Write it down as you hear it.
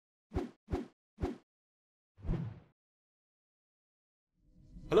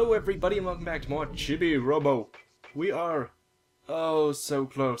Hello everybody and welcome back to more Chibi-Robo. We are, oh, so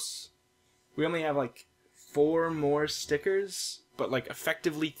close. We only have like 4 more stickers, but like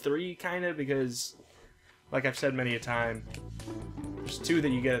effectively 3 kinda, because like I've said many a time, there's 2 that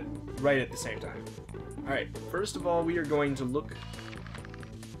you get right at the same time. Alright, first of all we are going to look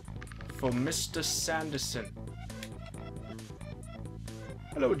for Mr. Sanderson.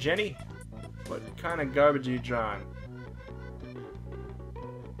 Hello Jenny. What kind of garbage are you drawing?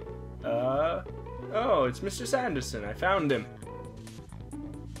 Oh, it's Mr. Sanderson. I found him.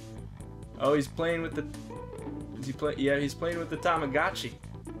 Oh, he's playing with the... Is he play? Yeah, he's playing with the Tamagotchi.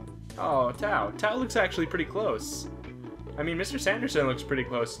 Oh, Tao. Tao looks actually pretty close. I mean, Mr. Sanderson looks pretty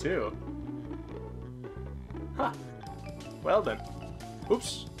close, too. Huh. Well then.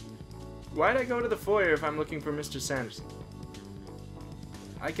 Oops. Why'd I go to the foyer if I'm looking for Mr. Sanderson?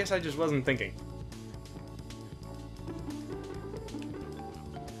 I guess I just wasn't thinking.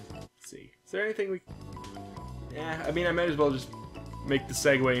 Is there anything we... Yeah, I mean, I might as well just make the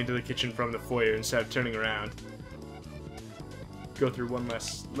segue into the kitchen from the foyer instead of turning around. Go through one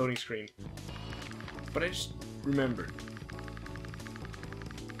less loading screen. But I just remembered.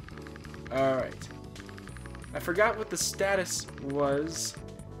 Alright. I forgot what the status was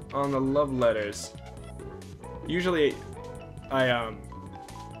on the love letters. Usually, I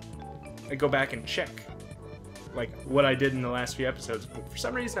go back and check like what I did in the last few episodes, but for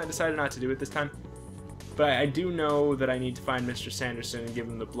some reason I decided not to do it this time. But I do know that I need to find Mr. Sanderson and give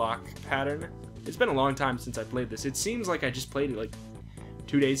him the block pattern. It's been a long time since I played this. It seems like I just played it like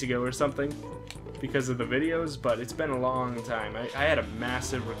 2 days ago or something because of the videos, but it's been a long time. I had a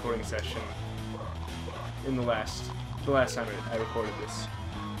massive recording session in the last time I recorded this.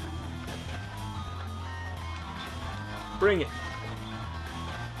 Bring it.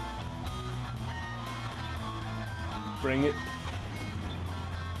 Bring it.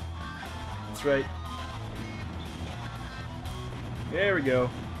 That's right. There we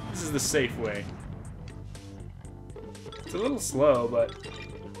go. This is the safe way. It's a little slow, but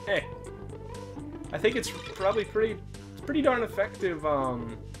hey, I think it's probably pretty darn effective.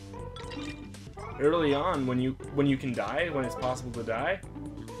 Early on, when you can die, when it's possible to die,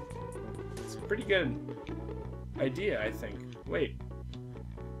 it's a pretty good idea, I think. Wait,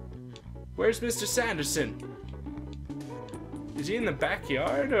 where's Mr. Sanderson? Is he in the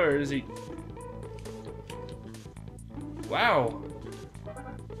backyard, or is he... Wow.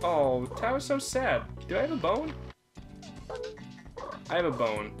 Oh, Tao's so sad. Do I have a bone? I have a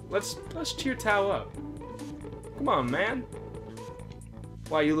bone. Let's cheer Tao up. Come on, man.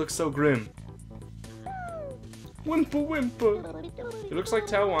 Wow, you look so grim. Whimper, whimper. It looks like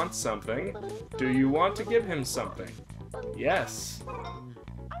Tao wants something. Do you want to give him something? Yes.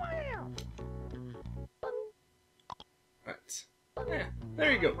 Right. Yeah,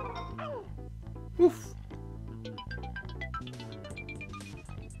 there you go. Woof.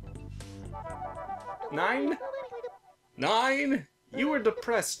 9? 9? You were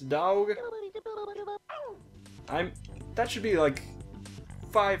depressed, dog. That should be like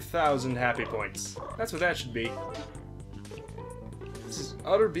 5,000 happy points. That's what that should be. This is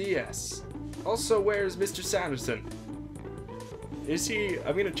utter BS. Also, where's Mr. Sanderson? Is he...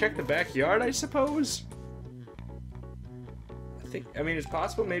 I'm gonna check the backyard, I suppose? I mean, it's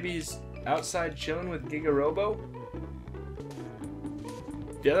possible maybe he's outside chilling with Chibi-Robo.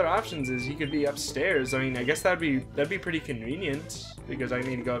 The other options is he could be upstairs. I mean, I guess that'd be pretty convenient because I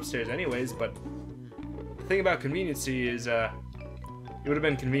need to go upstairs anyways, but the thing about conveniency is it would have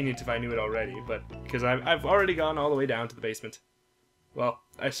been convenient if I knew it already, but because I've already gone all the way down to the basement. Well,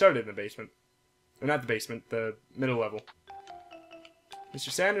 I started in the basement. Or not the basement, the middle level. Mr.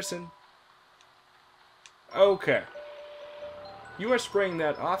 Sanderson. Okay. You are spraying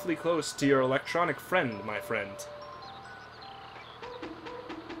that awfully close to your electronic friend, my friend.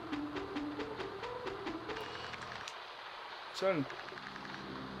 So,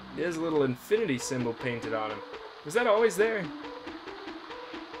 there's a little infinity symbol painted on him. Was that always there?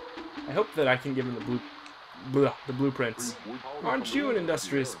 I hope that I can give him the blueprints. Aren't you an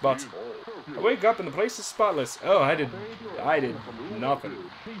industrious butt? I wake up and the place is spotless. Oh, I did nothing.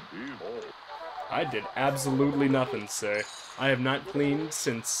 I did absolutely nothing, sir. I have not cleaned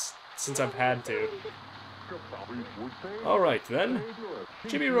since I've had to. Alright then.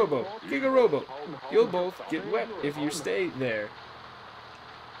 Chibi-Robo, Chibi-Robo, you'll both get wet if you stay there.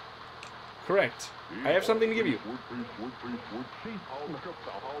 Correct. I have something to give you.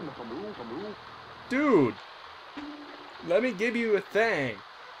 Dude! Let me give you a thing.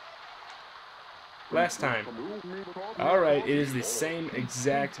 Last time. Alright, it is the same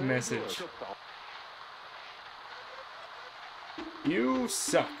exact message. You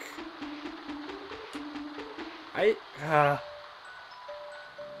suck.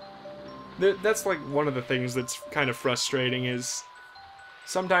 That's like one of the things that's kind of frustrating is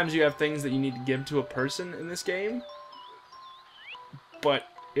sometimes you have things that you need to give to a person in this game, but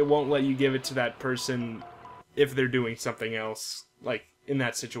it won't let you give it to that person if they're doing something else, like in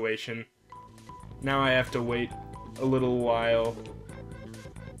that situation. Now I have to wait a little while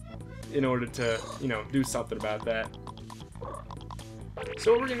in order to, you know, do something about that.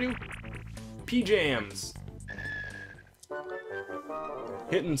 So what we're gonna do, P-Jams.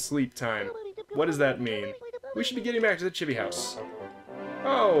 Hitting sleep time. What does that mean? We should be getting back to the Chibi house.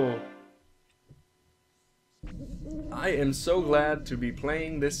 Oh! I am so glad to be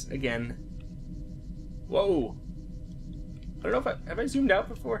playing this again. Whoa! I don't know if have I zoomed out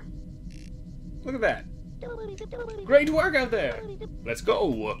before? Look at that. Great work out there! Let's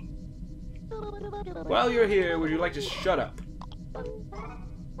go! While you're here, would you like to shut up?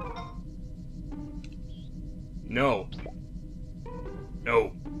 No.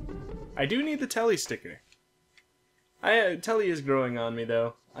 No. I do need the Telly sticker. Telly is growing on me,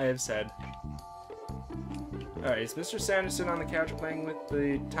 though. I have said. Alright, is Mr. Sanderson on the couch playing with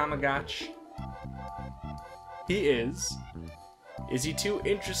the Tamagotchi? He is. Is he too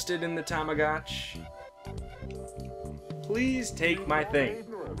interested in the Tamagotchi? Please take my thing.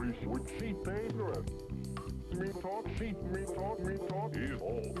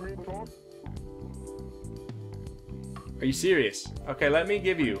 Are you serious? Okay, let me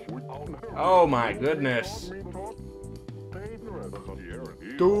give you. Oh my goodness.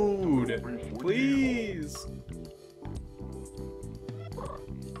 Dude, please.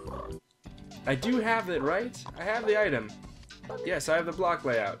 I do have it, right? I have the item. Yes, I have the block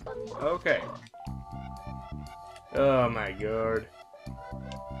layout. Okay. Oh my god.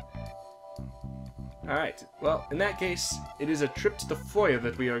 Alright, well, in that case, it is a trip to the foyer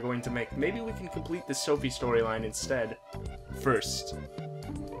that we are going to make. Maybe we can complete the Sophie storyline instead. First.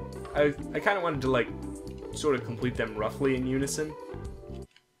 I kind of wanted to, like, sort of complete them roughly in unison.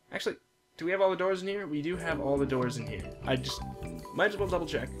 Actually, do we have all the doors in here? We do have all the doors in here. I just might as well double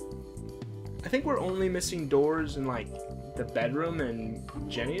check. I think we're only missing doors in, like, the bedroom and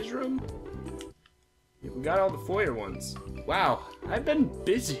Jenny's room. Yeah, we got all the foyer ones. Wow, I've been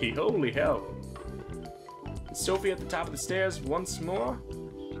busy. Holy hell. Is Sophie at the top of the stairs once more?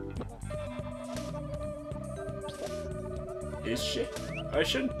 Is she? I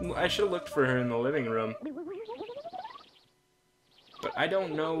should have looked for her in the living room. But I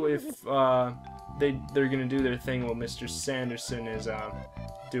don't know if they're gonna do their thing while Mr. Sanderson is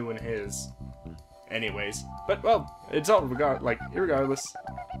doing his. Anyways, but well, it's all regardless,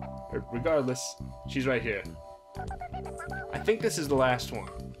 she's right here. I think this is the last one.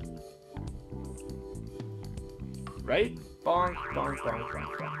 Right? Bonk, bonk, bonk,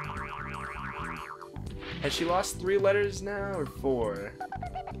 bonk, bonk. Has she lost 3 letters now, or 4?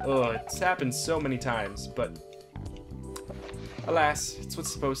 Oh, it's happened so many times, but alas, it's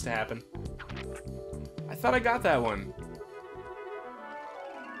what's supposed to happen. I thought I got that one.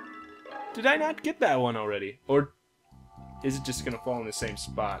 Did I not get that one already? Or is it just gonna fall in the same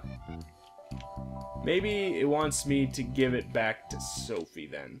spot? Maybe it wants me to give it back to Sophie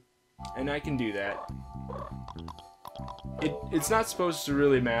then. And I can do that. It's not supposed to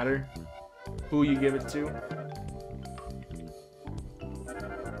really matter who you give it to.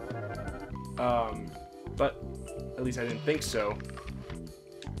 But at least I didn't think so.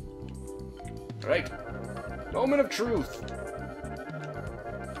 Alright. Moment of truth.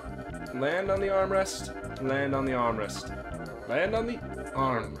 Land on the armrest. Land on the armrest. Land on the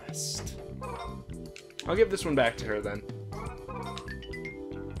armrest. I'll give this one back to her then.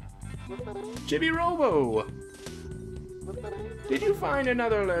 Chibi-Robo! Did you find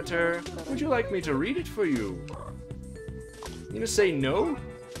another letter? Would you like me to read it for you? You gonna say no?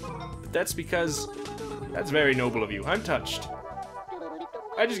 But that's because that's very noble of you. I'm touched.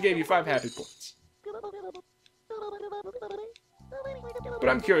 I just gave you 5 happy points. But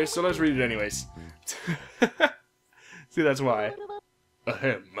I'm curious, so let's read it anyways. See, that's why.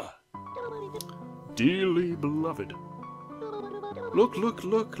 Ahem. Dearly beloved. Look, look,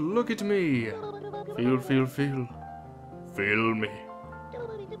 look, look at me. Feel, feel, feel. Feel me.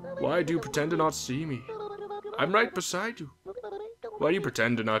 Why do you pretend to not see me? I'm right beside you. Why do you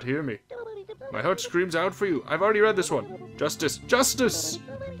pretend to not hear me? My heart screams out for you. I've already read this one. Justice, justice!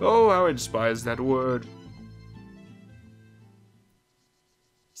 Oh, how I despise that word.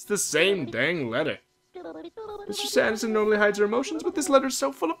 It's the same dang letter. Mr. Sanderson normally hides her emotions, but this letter's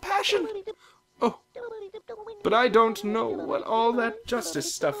so full of passion. Oh, but I don't know what all that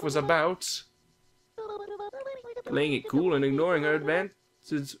justice stuff was about. Playing it cool and ignoring her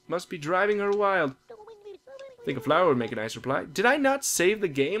advances must be driving her wild. Think a flower would make a nice reply. Did I not save the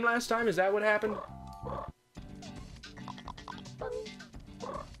game last time? Is that what happened?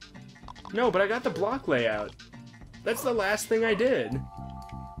 No, but I got the block layout. That's the last thing I did.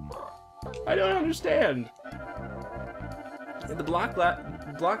 I don't understand. The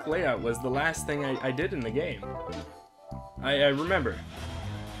block layout was the last thing I did in the game. I remember.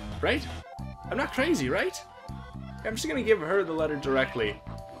 Right? I'm not crazy, right? I'm just gonna give her the letter directly.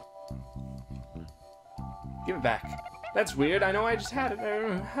 Give it back. That's weird. I know I just had it.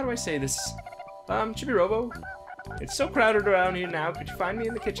 How do I say this? Chibi-Robo. It's so crowded around here now. Could you find me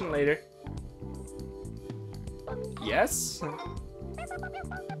in the kitchen later? Yes?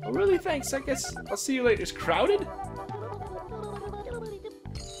 Oh, really? Thanks. I guess I'll see you later. It's crowded?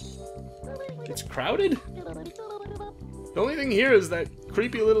 It's crowded? The only thing here is that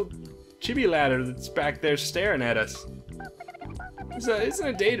creepy little chibi ladder that's back there staring at us. It isn't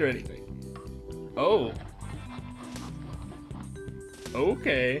a date or anything. Oh.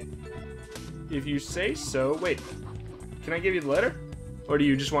 Okay. If you say so. Wait. Can I give you the letter? Or do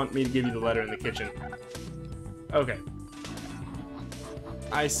you just want me to give you the letter in the kitchen? Okay.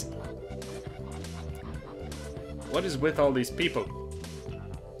 I see. What is with all these people?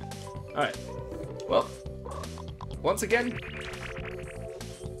 Alright. Well, once again,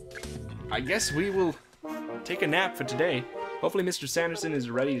 I guess we will take a nap for today. Hopefully Mr. Sanderson is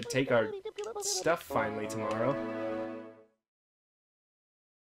ready to take our stuff finally tomorrow.